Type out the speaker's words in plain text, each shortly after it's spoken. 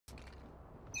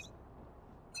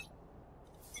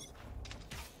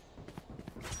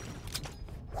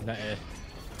That A.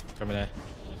 Coming A.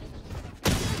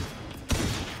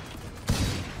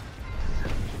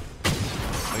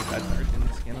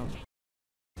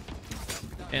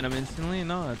 And I'm instantly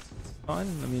no, it's fine.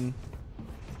 I mean,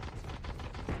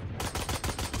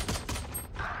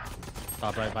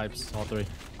 Top right pipes, all three.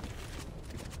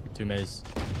 2 maze.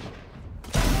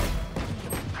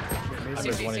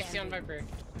 Maze 60 on Viper.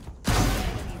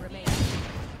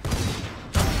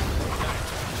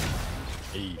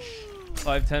 Eesh.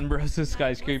 5'10" bros to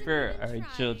skyscraper. All right,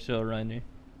 chill, Reiner.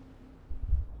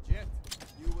 Jett,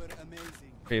 you were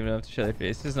amazing. Brave enough to show their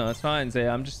faces. No, it's fine, Zay.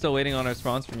 I'm just still waiting on a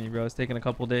response from you, bro. It's taking a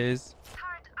couple days.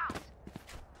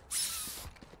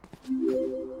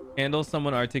 Handle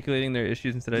someone articulating their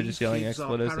issues instead of just yelling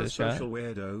expletives in the chat.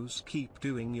 Weirdos, keep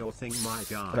doing your thing, my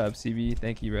guy. What up, CB?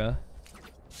 Thank you, bro.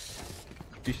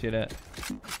 Appreciate it.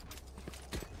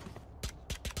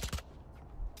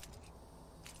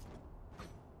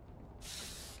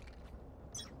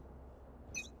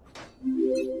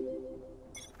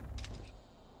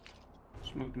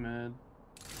 Smoke mad.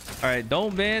 All right,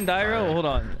 don't ban Dyro. Hold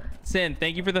on. Sin,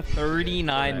 thank you for the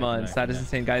 39 months. That is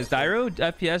insane, guys. Dyro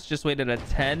FPS just waited a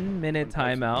 10-minute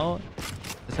timeout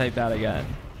to type that again.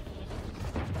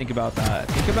 Think about that.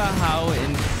 Think about how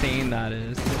insane that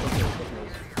is.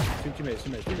 Two maze.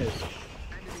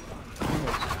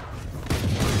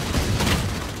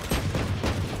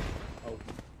 Oh.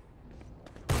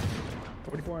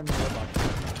 44 on the box.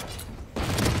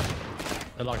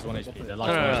 Deadlock's 1 HP. No.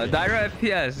 Dyro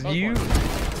FPS.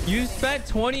 You spent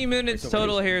 20 minutes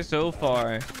total here so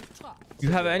far. You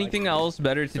have anything else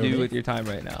better to do with your time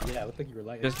right now? Yeah, it looked like you were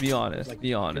lagging. Just be honest. Like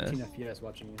be honest. 15 FPS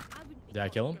watching you. Did I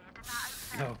kill him?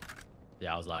 No.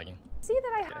 Yeah, I was lagging. See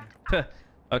that I have.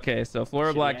 Okay, so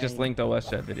Flora Black just linked a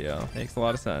WestJet video. Makes a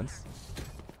lot of sense.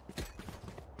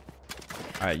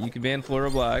 All right, you can ban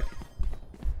Flora Black.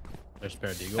 There's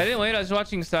Paradeagle. I didn't wait. I was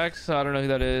watching Sex. So I don't know who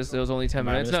that is. It was only 10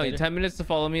 minutes. No, 10 minutes to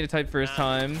follow me to type first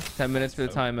time. 10 minutes for the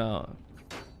timeout.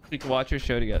 We can watch your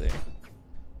show together.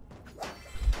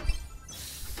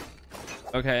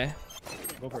 Okay.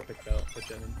 Go for a pick belt.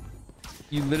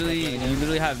 You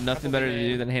literally have nothing better to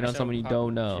do than hate on someone you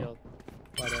don't know.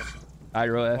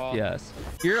 Iro FPS.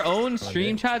 Your own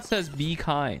stream chat says be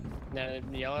kind. No,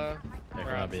 yellow.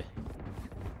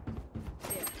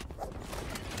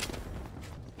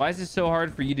 Why is it so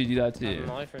hard for you to do that too?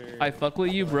 I fuck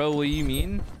with you, bro. What do you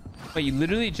mean? Wait, you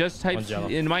literally just typed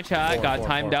in my chat, got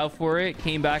timed out for it,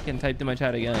 came back and typed in my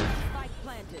chat again.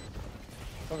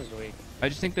 I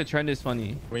just think the trend is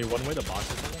funny. Wait, one way the box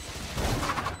is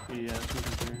Yeah.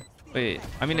 Wait,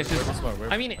 I mean, it's just,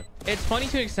 I mean, it's funny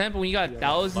to an extent, but when you got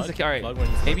thousands of, all right,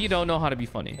 maybe you don't know how to be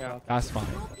funny. That's fine.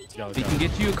 We can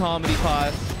get you a comedy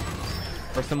class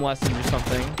or some lessons or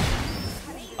something.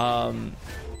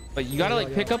 But you gotta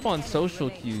like pick up on social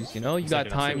cues, you know? You got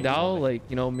timed out, like,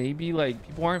 you know, maybe like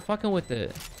people aren't fucking with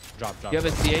it. You have a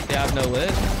C8, they have no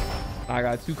lit. I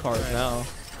got 2 cards now.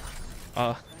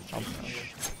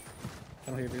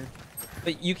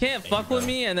 But you can't fuck with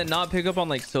me and then not pick up on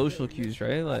like social cues,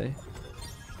 right? Like,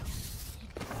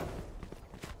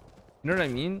 you know what I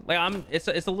mean? Like it's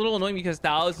a little annoying because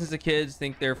thousands of kids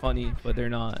think they're funny, but they're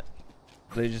not.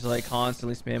 They just like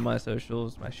constantly spam my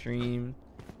socials, my stream.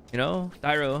 You know,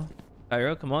 Dyro,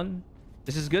 come on.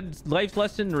 This is good life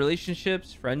lesson,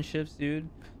 relationships, friendships, dude.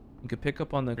 You could pick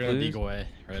up on the clues. Go away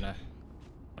right now.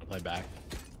 I'll play back.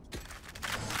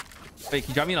 Wait, can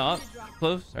you drop me an op?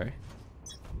 Close. Sorry.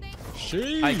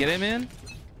 Sheesh. I get it, man.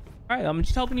 All right, I'm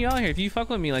just helping you out here. If you fuck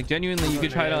with me, like genuinely, you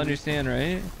could try to understand,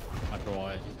 right? I throw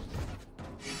away.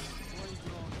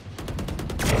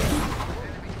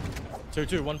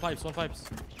 2, 1 pipes.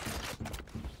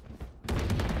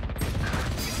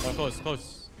 Oh,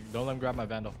 close. Don't let him grab my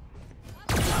vandal.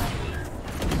 That's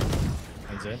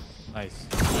it. Nice.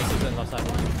 Left side.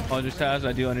 Apologies, Taz.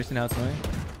 I do understand how it's going.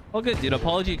 All good, dude.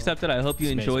 Apology accepted. I hope you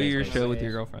enjoy your show with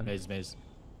your girlfriend. Maze.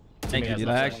 Thank you, dude.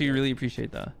 I actually really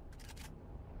appreciate that.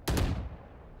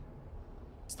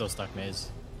 Still stuck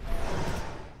maze.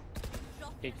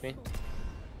 Peek me.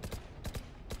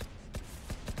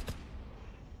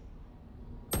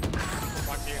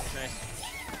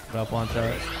 What up, on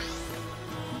chat?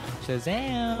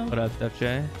 Shazam. What up, Steph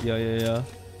J? Yo.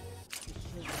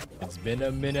 It's been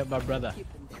a minute, my brother.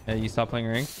 Yeah, you stopped playing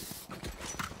rank?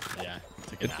 Yeah.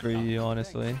 Good for you,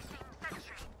 honestly. It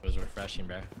was refreshing,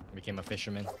 bro. I became a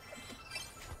fisherman.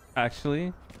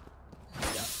 Actually? Yeah,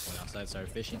 went outside,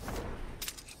 started fishing.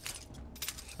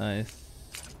 Nice.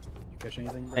 You catch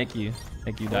anything, bro? Thank you,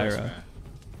 Dyro.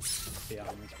 Yeah,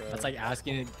 that's like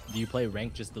asking, do you play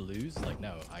rank just to lose? Like,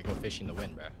 no, I go fishing to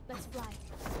win, bro. Let's fly.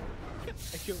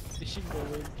 I go fishing to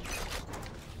win.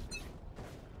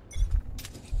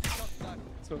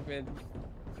 Smoke mid.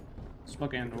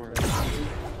 Smoke and door.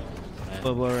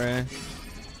 Bubble Ray.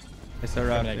 I start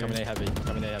Coming raptor. in heavy.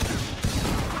 Coming in heavy.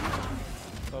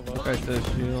 Christ, the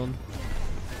shield.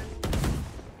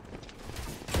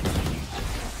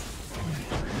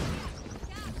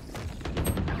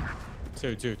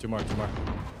 Two more.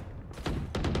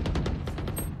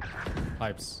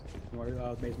 Pipes. More,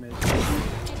 maze.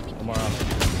 One more up.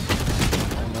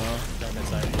 Oh no. Right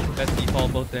mid-side. That's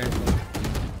default both there.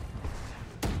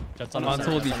 Jets on the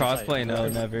Console would be side, Jets on the crossplay? side. No,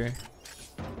 never.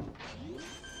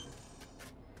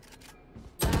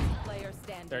 Last player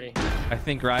standing. 30. I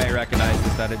think Riot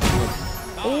recognizes that it's.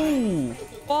 Oh,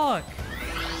 fuck.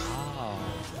 Oh,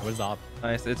 what's up?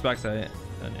 Nice. It's backside.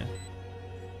 Done,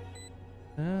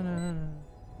 yeah.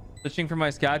 Switching from my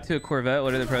Scat to a Corvette.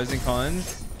 What are the pros and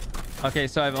cons? Okay,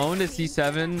 so I've owned a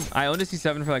C7. I owned a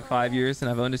C7 for like 5 years, and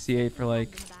I've owned a C8 for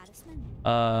like,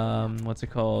 what's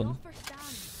it called?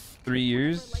 3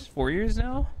 years? 4 years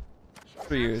now?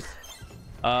 3 years.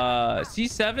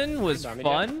 C7 was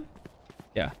fun.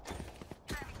 Yeah.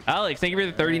 Alex, thank you for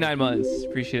the 39 months.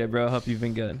 Appreciate it, bro. Hope you've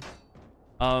been good.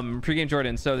 Pre-game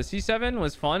Jordan. So the C7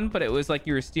 was fun, but it was like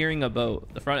you were steering a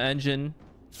boat. The front engine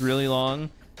was really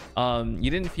long.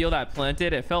 You didn't feel that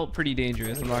planted. It felt pretty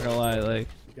dangerous. I'm not gonna lie. Like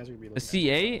the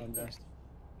C8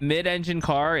 mid-engine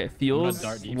car, it feels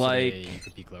like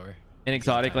an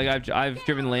exotic. Like I've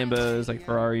driven Lambos, like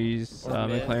Ferraris,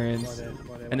 McLarens,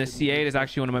 and the C8 is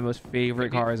actually one of my most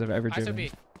favorite cars I've ever driven.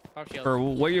 For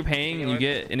what you're paying, you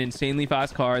get an insanely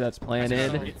fast car that's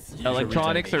planted.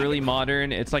 Electronics are really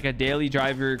modern. It's like a daily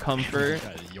driver comfort.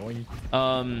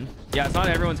 Yeah, it's not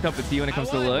everyone's cup of tea when it comes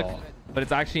to look, but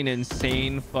it's actually an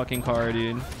insane fucking car,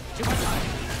 dude.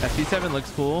 That C7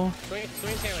 looks cool,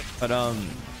 but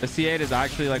the C8 is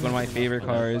actually like one of my favorite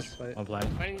cars. One plan.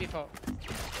 Fighting default.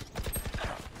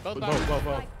 Both.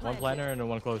 One planner and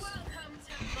one close.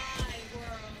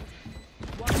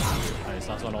 Nice,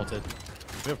 last one ulted.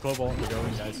 We have Cobalt. We're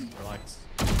going, guys. Relax.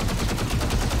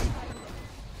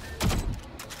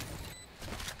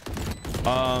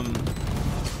 Oh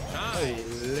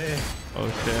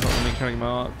shit, let me try to get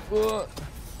my up.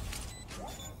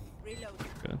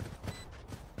 Good.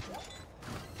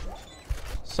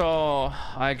 So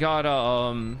I got I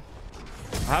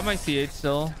have my C8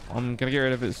 still. I'm gonna get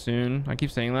rid of it soon. I keep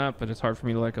saying that, but it's hard for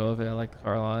me to let go of it. I like the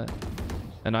car a lot.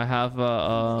 And I have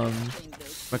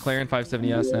McLaren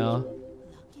 570S now.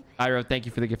 Iro, thank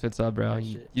you for the gifted sub, bro.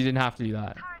 You didn't have to do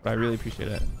that, but I really appreciate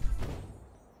it.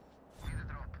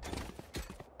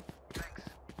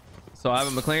 So I have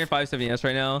a McLaren 570S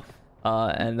right now,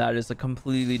 and that is a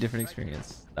completely different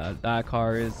experience. That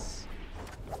car is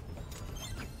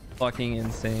fucking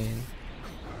insane.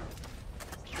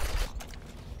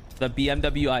 The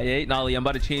BMW i8, Nolly, I'm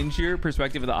about to change your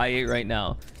perspective of the i8 right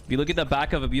now. If you look at the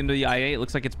back of a BMW i8, it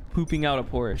looks like it's pooping out a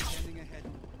Porsche.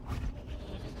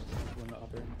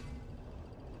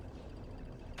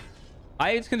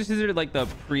 i8's considered like the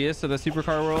Prius of the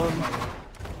supercar world.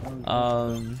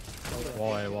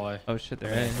 Why? Oh shit,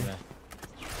 they're in.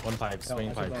 One pipe,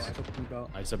 swing pipes. Nah,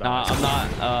 I'm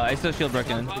not. I still shield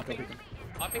broken.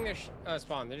 Hopping their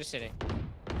spawn. They're just sitting.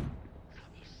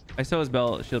 I still was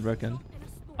belt shield broken.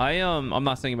 I'm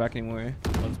not staying back anymore.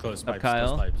 One's close pipes.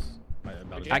 Kyle. Close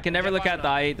pipes. I can never look at the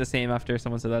i8 the same after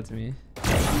someone said that to me.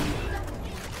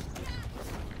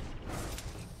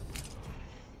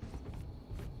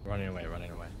 Running away.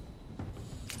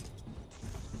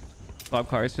 Swap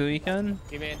cars for the weekend?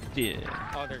 Yeah.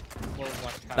 Oh, they're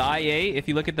the i8, if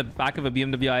you look at the back of a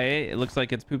BMW i8, it looks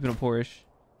like it's pooping a Porsche.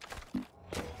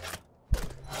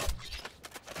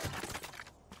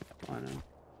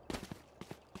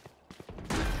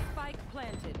 Spike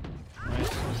planted.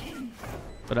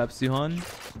 What up, Suhan?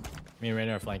 Me and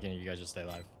Rainer are flanking. You guys just stay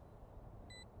alive.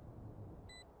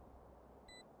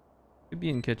 Could be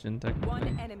in kitchen, technically.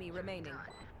 One enemy remaining.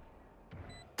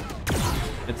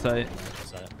 Good sight.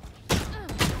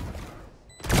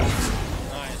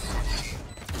 nice.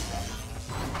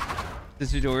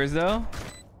 This is yours though.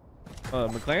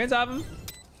 McLaren's have him.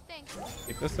 Thanks.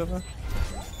 Take this over.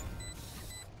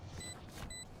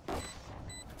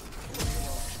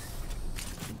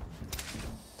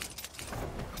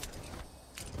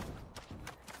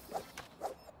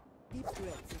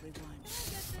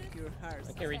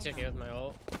 I can retake it with my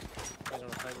ult. I don't know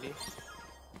if I do.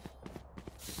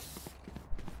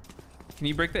 Can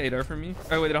you break the 8R for me?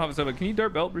 Oh wait, they don't have a sub. Can you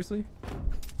dart belt, Bruce Lee?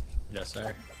 Yes,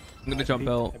 sir. I'm gonna jump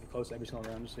belt. I've close every single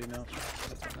round, just so you know.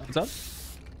 That's fine. What's up?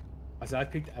 I said I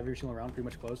picked every single round pretty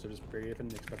much close, so just prepare you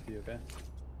and expect you, okay?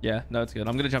 Yeah, no, it's good.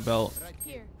 I'm gonna jump belt.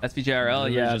 Here.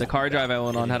 SVJRL, yeah, the car drive I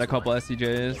went on had a couple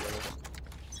SCJs.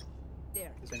 There.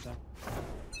 At the same time.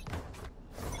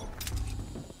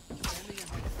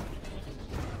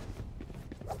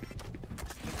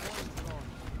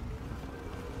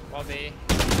 Wall B.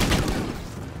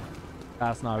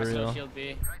 That's not real. Shield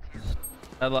B.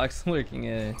 Headlock's lurking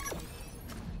A.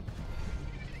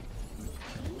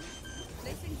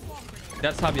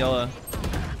 That's top yellow.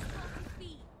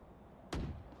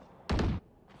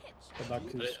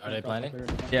 Are they planning?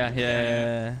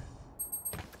 Yeah.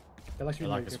 Lock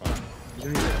is fine.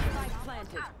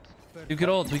 You good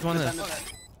ult. We can win this.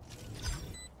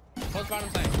 Close bottom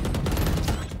side.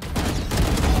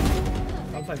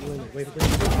 Wait.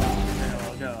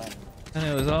 And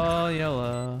it was all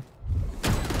yellow.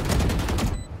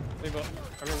 I'm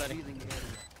reloading.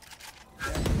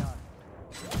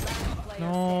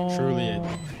 No. Truly it.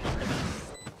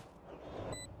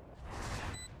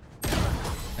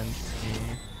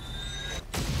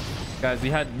 Guys, we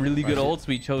had really good ults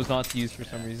we chose not to use for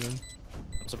some reason.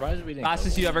 I'm surprised we didn't.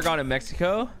 Fastest you ever gone to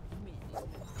Mexico?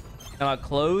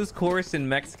 Closed course in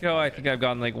Mexico, I think I've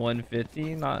gotten like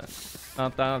 150. Not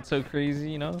so crazy,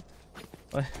 you know.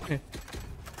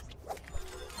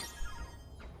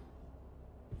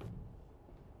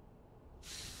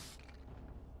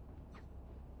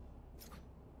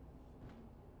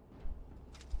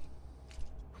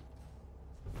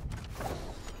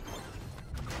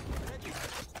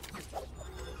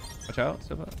 Watch out.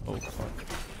 Oh, fuck.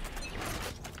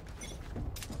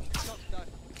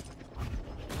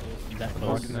 That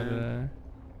close. I'm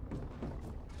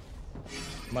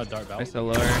gonna dart out. Nice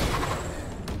alert.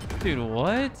 Dude,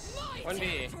 what?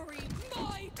 1B.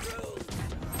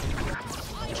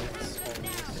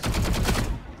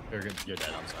 You're good. You're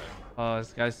dead. I'm sorry. Oh,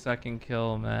 this guy's second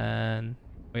kill, man.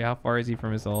 Wait, how far is he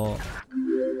from his ult?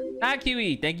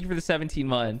 QE, thank you for the 17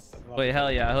 months. Wait, hell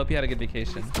yeah. I hope you had a good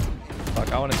vacation.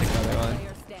 Fuck, I want to take another one.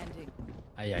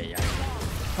 Aye.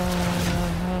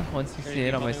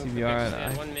 168 on my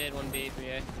CBR. One mid, one B,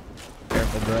 3A.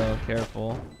 Careful, bro.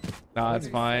 Careful. Nah, it's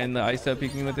fine. The ISO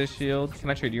peeking with this shield. Can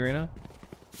I trade you right now?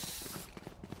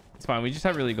 It's fine. We just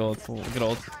have really good ults. Good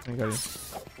ults. I got you.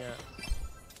 Yeah.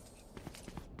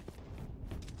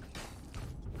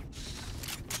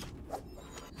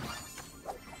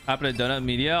 Happened at Donut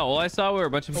Media. All I saw were a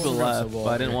bunch of people left, but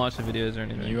I didn't watch the videos or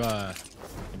anything. You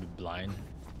maybe blind.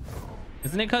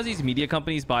 Isn't it because these media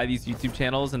companies buy these YouTube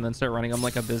channels and then start running them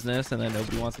like a business and then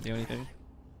nobody wants to do anything?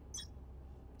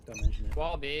 Don't mention it.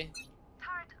 Wall B.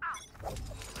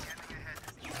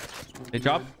 They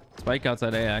drop spike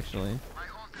outside A actually.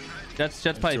 Jet's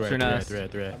pipe for nest.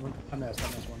 Three. I'm nest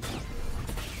one.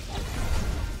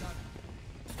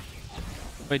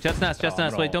 Wait, Jet's nest.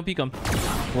 Wait, don't peek him.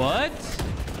 What?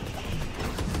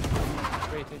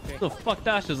 3. The fuck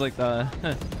dashes like that?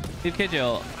 Leave KJ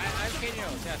ult. I have KJ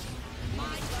ult, yes.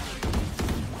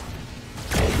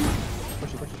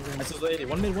 Push That's a lady.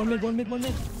 One mid.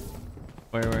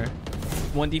 Where?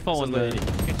 One default, one lady.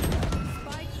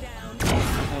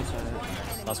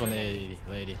 Last one lady.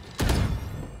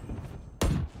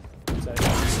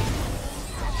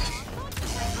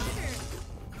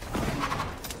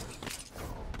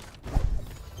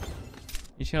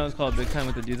 Your channel is called Big Time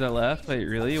with the dudes that left. Wait,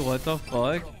 really? What the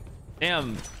fuck?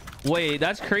 Damn. Wait,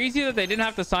 that's crazy that they didn't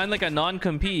have to sign like a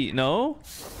non-compete. No?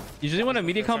 Usually when a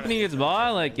media company gets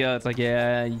bought, like, yeah, it's like,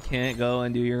 yeah, you can't go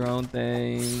and do your own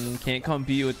thing. Can't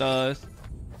compete with us.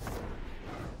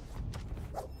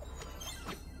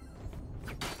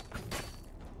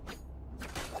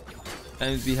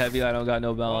 Times be heavy. I don't got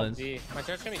no balance. My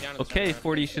chart's gonna be down. Okay,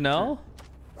 40 Chanel.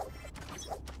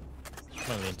 I'm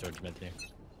gonna lean towards mid here.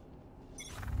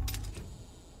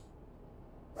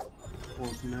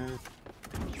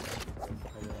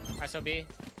 ISO B.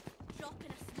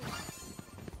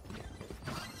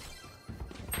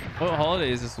 What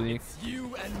holiday is this week?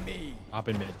 You and me. Hop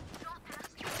in mid.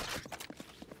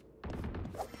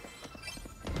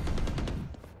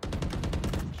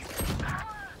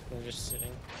 I'm just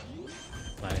sitting.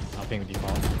 Planning. I'll ping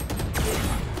default.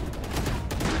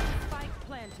 Spike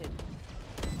planted.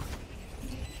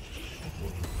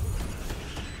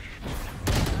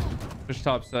 Push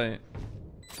top site.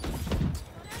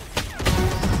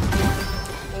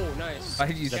 Oh, nice. Why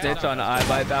did you snitch on I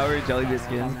buy power jelly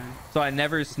biscuits? So I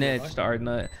never snitched,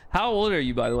 Ardnut. How old are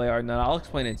you, by the way, Ardnut? I'll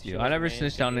explain it to you. I never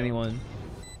snitched on anyone.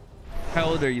 How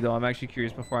old are you, though? I'm actually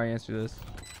curious before I answer this.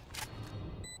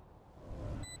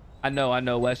 I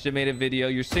know. West made a video.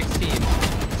 You're 16.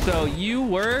 So you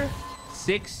were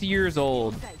 6 years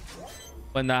old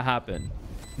when that happened.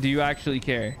 Do you actually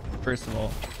care, first of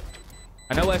all?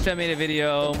 I know West made a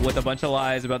video with a bunch of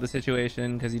lies about the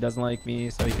situation because he doesn't like me,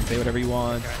 so he can say whatever he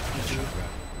wants.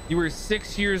 You were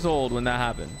 6 years old when that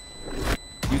happened.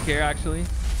 You care, actually?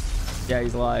 Yeah,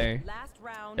 he's a liar. Last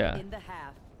round in the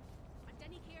half.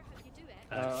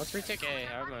 Let's retake A.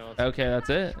 I have my ult. Okay, that's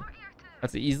it.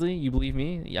 That's easily. You believe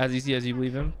me? As easy as you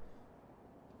believe him.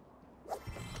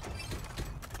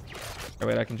 Oh,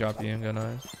 wait, I can drop you. Go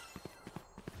nice.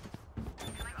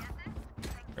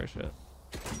 Oh shit.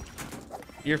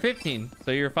 You're 15,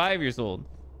 so you're 5 years old.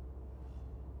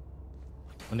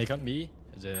 When they come B,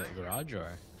 is it a garage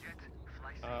or?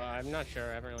 I'm not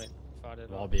sure. I haven't really thought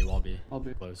it. Wall B. I'll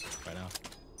be Close right now.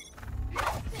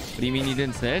 What do you mean you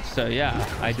didn't snitch? So yeah,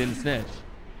 I didn't snitch.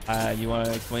 You want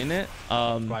to explain it?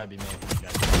 Probably be me.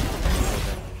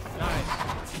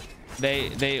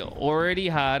 Nice. They already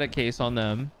had a case on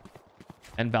them,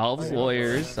 and Valve's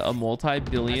lawyers, a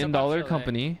multi-billion-dollar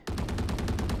company,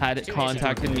 had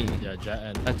contacted me, Yeah, Jett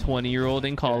and a 20-year-old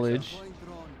in college,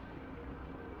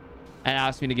 and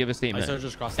asked me to give a statement.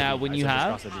 Now, when you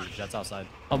have Jett's outside.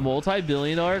 a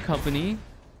multi-billion-dollar company,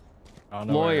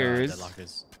 lawyers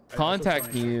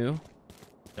contacting you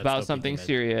about something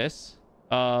serious,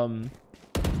 you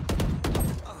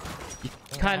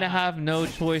kind of have no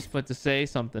choice but to say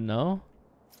something, no?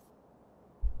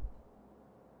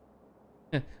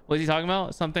 What is he talking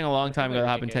about? Something a long time ago that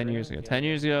happened 10 years ago. 10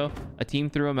 years ago, a team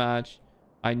threw a match.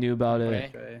 I knew about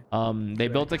it. They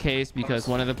built a case because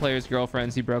one of the players'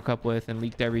 girlfriends he broke up with and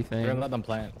leaked everything. We're gonna let them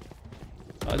plant.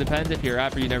 Depends if you're a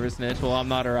rapper, you never snitch. Well, I'm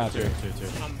not a rapper. Two.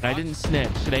 I didn't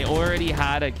snitch. They already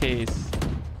had a case.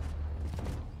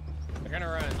 They're gonna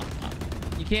run.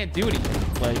 You can't do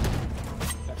anything. Like,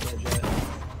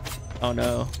 oh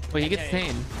no. Wait, he gets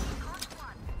tame.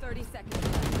 30 seconds.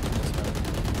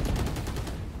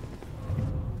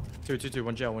 Two.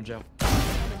 One jail.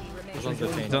 He's on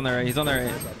the right. He's on the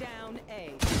right. Down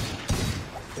A.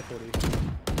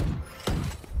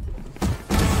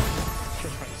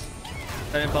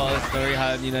 I didn't follow the story.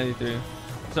 Had U93.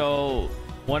 So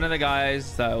one of the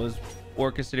guys that was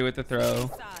orchestrated with the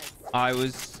throw, I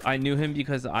knew him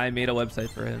because I made a website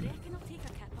for him.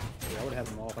 Yeah, I would have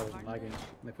them all if I wasn't lagging.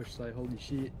 They push side. Holy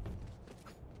shit.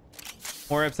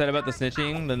 More upset about the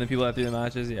snitching than the people that threw the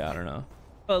matches. Yeah, I don't know.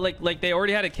 But like they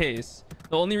already had a case.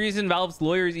 The only reason Valve's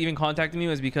lawyers even contacted me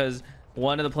was because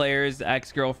one of the players'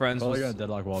 ex-girlfriends sent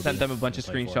them a bunch of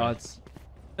screenshots.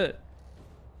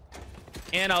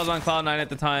 And I was on Cloud9 at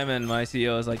the time, and my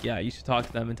CEO was like, yeah, you should talk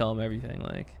to them and tell them everything.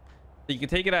 Like, you can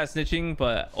take it as snitching,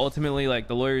 but ultimately, like,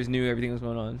 the lawyers knew everything was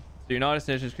going on. So you're not a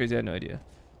snitch. It's crazy. I had no idea.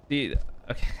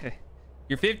 Okay.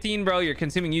 You're 15, bro. You're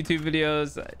consuming YouTube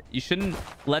videos. You shouldn't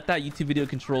let that YouTube video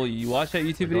control you. You watch that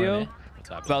YouTube video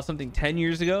about something 10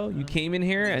 years ago. You came in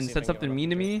here and said something mean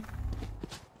to me,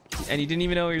 and you didn't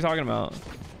even know what you're talking about.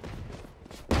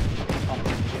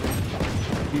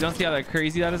 You don't see how that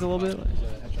crazy that is a little bit?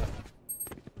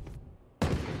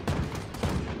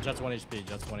 Jett's 1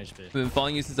 HP. I've been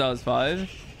following you since I was 5.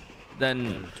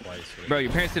 Then, bro,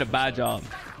 your parents did a bad job.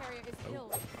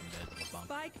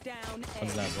 Spike down A.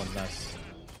 One's nice.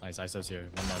 Nice. ISO's here.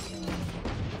 One nice.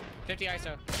 50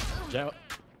 ISO. Jett.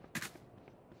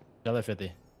 Jett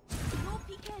 50.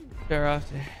 Fair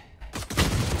after.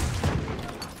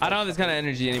 I don't have this kind of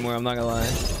energy anymore. I'm not gonna lie.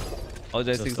 I'll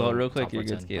just exalt real quick. You're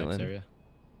good, Caitlin.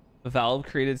 Valve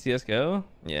created CS:GO.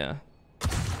 Yeah.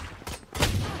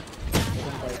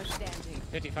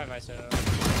 55 ISO.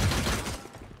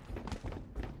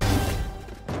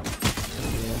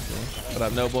 What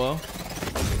up, Noble?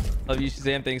 Love you,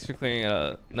 Shazam. Thanks for clearing it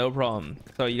up. No problem.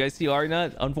 So you guys see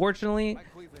Arnut? Unfortunately,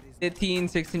 15,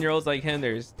 16-year-olds like him,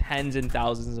 there's tens and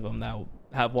thousands of them that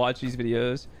have watched these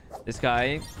videos. This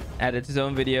guy edits his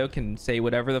own video, can say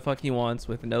whatever the fuck he wants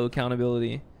with no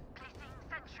accountability.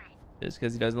 Just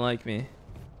because he doesn't like me.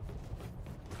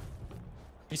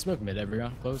 You smoke mid every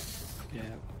round, close. Yeah.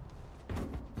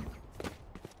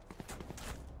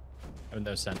 I have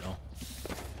no sentinel.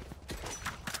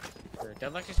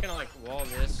 Deadlock's just gonna like wall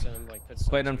this and like put.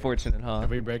 Quite unfortunate, huh? If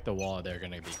we break the wall, they're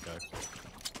gonna be cooked.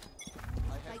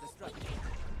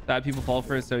 That people fall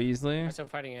for it so easily. So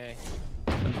fighting A.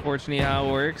 Unfortunately, how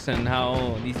it works and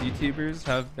how these YouTubers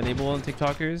have been able and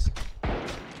TikTokers.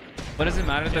 What does it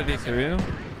matter that they threw?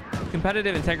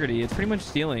 Competitive integrity. It's pretty much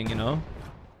stealing, you know.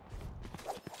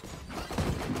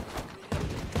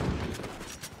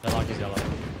 Deadlock is yellow.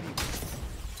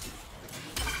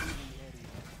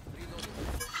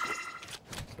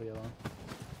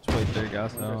 Third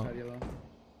gas now.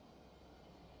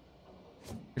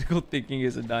 Critical thinking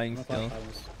is a dying skill.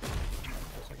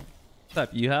 What's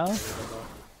up, you have?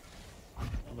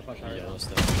 Yellow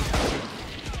still.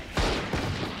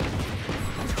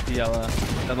 Yellow.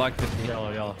 Deadlock 15.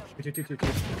 Yellow. Two.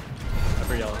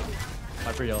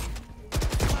 Hyper yellow.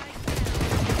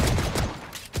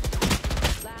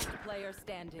 Last player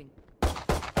standing.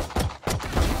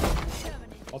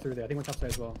 All through there. I think we're top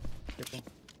side as well. Careful.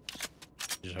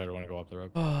 You just heard I want to go up the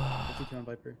rope.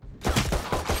 Viper.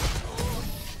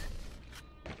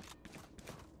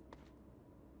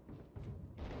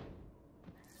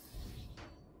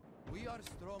 are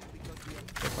strong because we are.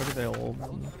 What are they all?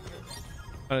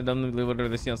 Kind of dumbly believe whatever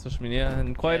they see on social media,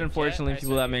 and quite unfortunately,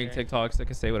 people that make TikToks that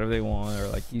can say whatever they want, or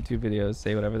like YouTube videos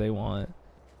say whatever they want.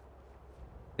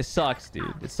 It sucks,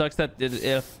 dude. It sucks that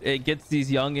if it gets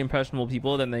these young impressionable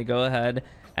people, then they go ahead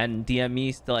and DM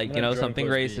me like, you know, something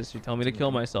racist, or tell me to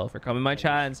kill myself, or come in my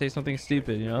chat and say something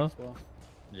stupid, you know.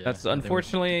 That's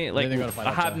unfortunately like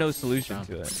I have no solution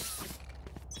to it.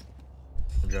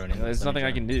 There's nothing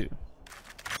I can do.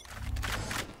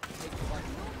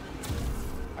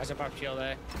 Icebox shield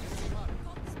there.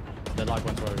 Deadlock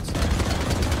one towards.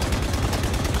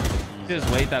 Just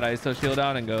wait that ISO shield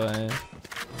out and go in.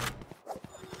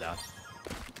 Yeah.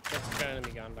 It's gonna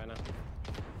be gone by now.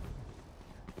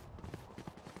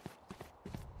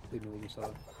 Leave me saw.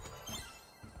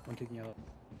 One kicking out.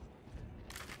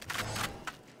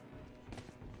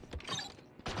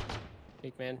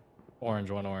 Peek man. Orange,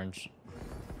 one orange.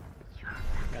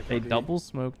 They double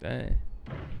smoked A.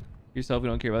 Yourself, we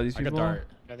don't care about these people. Are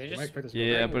they just...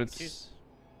 Yeah, but it's...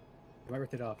 I might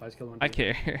rip it off. I just killed one. I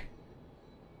care.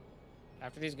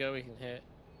 After these go, we can hit.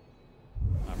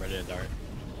 I'm ready to dart.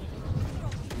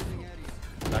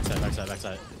 Backside, backside,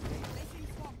 backside.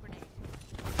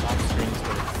 Top screen is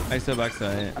good. I still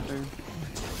backside.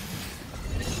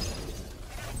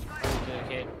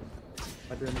 Okay.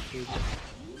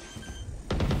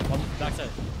 One backside.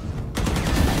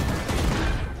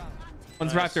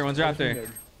 One's Raptor, one's Raptor.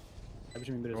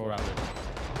 Roll Raptor.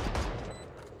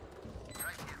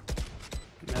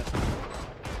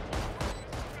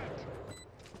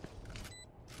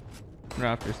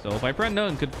 Raptor still. Viper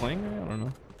unknown, good flank. I don't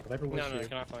know. No, no,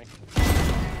 cannot flank.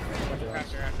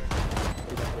 Raptor.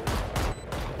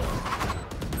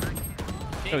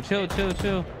 Oh,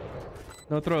 chill.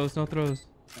 No throws.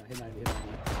 Hit 90.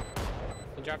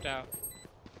 He dropped out.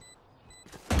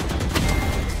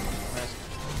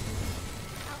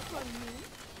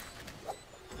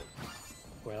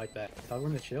 Boy, I like that. Tell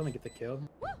everyone to chill and get the kill.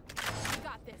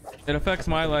 It affects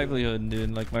my livelihood,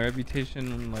 dude. Like my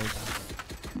reputation, like.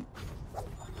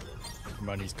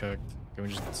 Money's cooked. Can we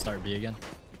just start B again?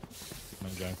 I'm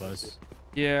gonna join close.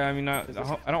 Yeah, I mean, I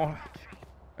don't.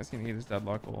 I seen he just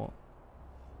deadlock ult.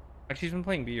 Actually, he's been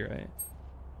playing B, right?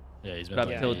 Yeah, he's been About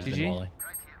playing. to kill He's been GG. walling.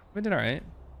 We did alright.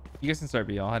 You guys can start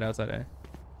B. I'll head outside A.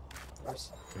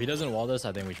 If he doesn't wall this,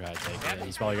 I think we try to take it.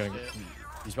 He's probably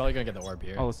gonna get the orb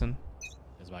here. I'll listen.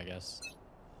 Is my guess.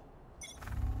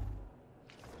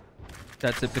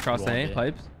 That tipped across A.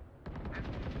 Pipes.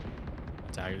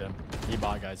 Tagged him. He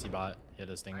bought, guys. He bought. He had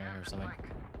a stinger or something.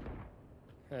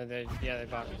 They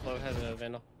bought me. Flo has a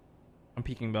vandal. I'm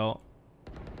peeking belt.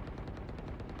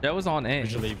 That was on A. We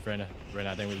should leave, Brenda.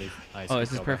 I think we leave. Nice. Oh,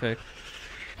 this is perfect.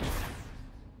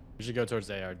 We should go towards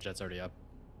A. Our jet's already up.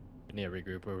 We need to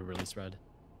regroup or we release red.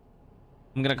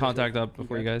 I'm gonna contact up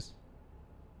before you guys.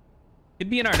 Could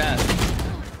be in our nest.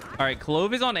 All right,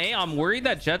 Clove is on A. I'm worried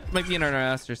that Jet might be in our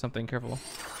nest or something. Careful.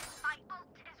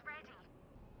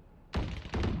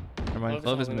 Never mind.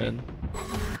 Clove is mid.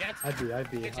 I'd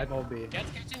be. I've all B. Jet's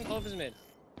catching, Clove is mid.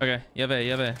 Okay, you have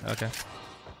A. Okay.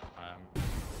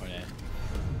 Point A.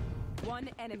 One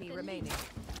enemy remaining.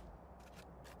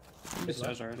 It's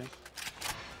already.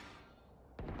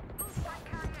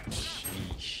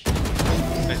 Sheesh.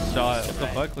 Nice shot. What the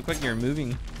fuck? Look like you're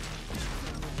moving.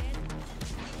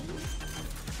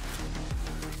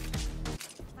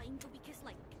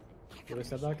 The other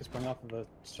step back is playing off of the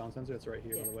sound sensor. It's right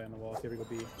here, by the way, on the wall. Here we go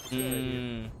B.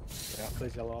 Yeah,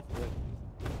 plays yellow off of it.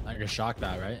 I can shock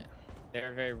that, right?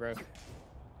 They're very broke. Did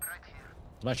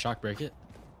my shock break it?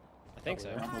 I think so.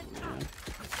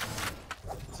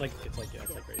 It's like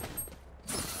right.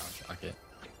 I'll shock it.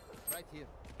 Right here.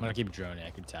 I'm gonna keep droning. I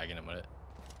keep tagging him with it.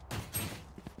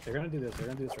 They're gonna do this. Right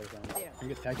now. You're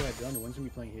gonna get tagged by a drone. The one's gonna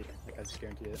be playing here. Like I just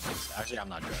guarantee it. Actually, I'm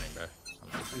not droning, bro.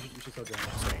 You should still drone.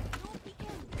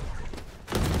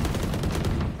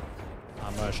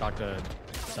 I'm gonna shock the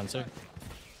sensor.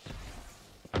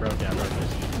 I broke it. I broke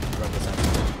the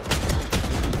sensor.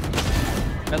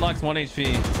 Headlock's 1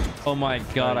 HP. Oh my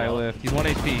god, I lived. He's 1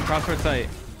 HP. Crossroad sight.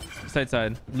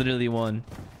 Side. Literally one.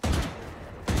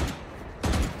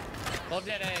 Clove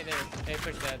dead A. They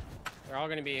push dead. They're all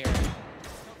gonna be here.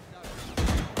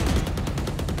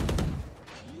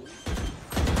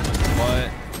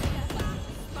 What?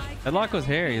 Headlock was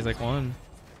here. He's like one.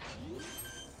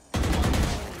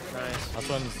 Nice. That's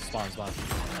one spawn. Nice.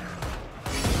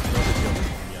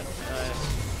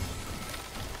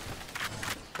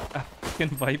 Fucking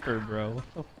Viper, bro.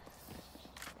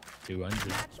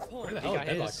 200. Where the hell did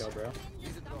Headlock go, bro?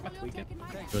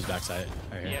 It was backside.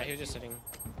 Right here. Yeah, he was just sitting.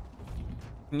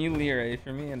 Can you leer A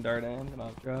for me and dart in and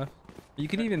I'll draw? You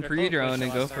could even pre-drone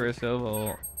and go for a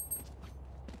solo.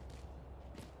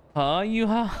 You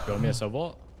Go me a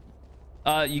Sobol.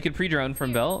 You could pre-drone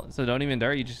from belt, so don't even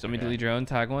dart. You just immediately drone,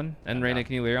 tag one, and Reyna,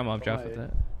 can you layer? I'm off draft with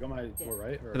it. Go my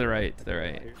right? Or To the right, to the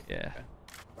right. Yeah.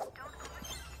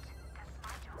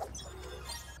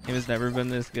 Game has never been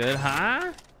this good,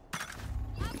 huh?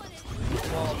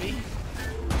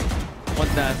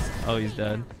 What's nest? Oh, he's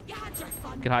dead.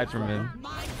 Can hide from him.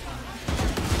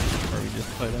 Or we just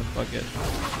play them. Fuck it.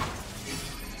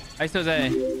 Ice Jose.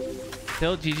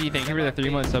 Still GG. Thank you for the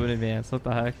 3-month sub in advance. What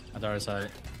the heck? On the other side.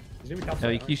 No,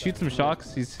 he shoots some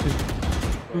shocks. He's.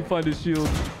 We'll find his shield.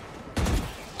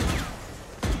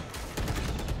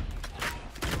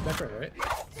 Back right?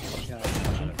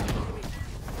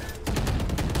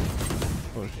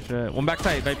 Oh shit. One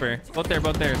backside, Viper. Both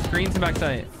there. Screens and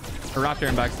backside. Or Raptor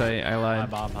and backside. I lied.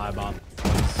 High bomb.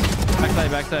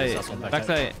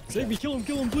 Backside. Save me, kill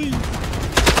him, please.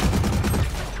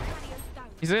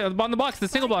 He's on the box, the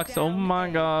single box. Oh my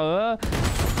god.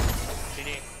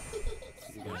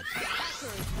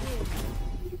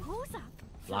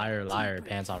 Liar,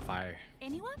 pants on fire.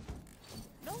 Anyone?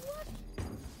 No one?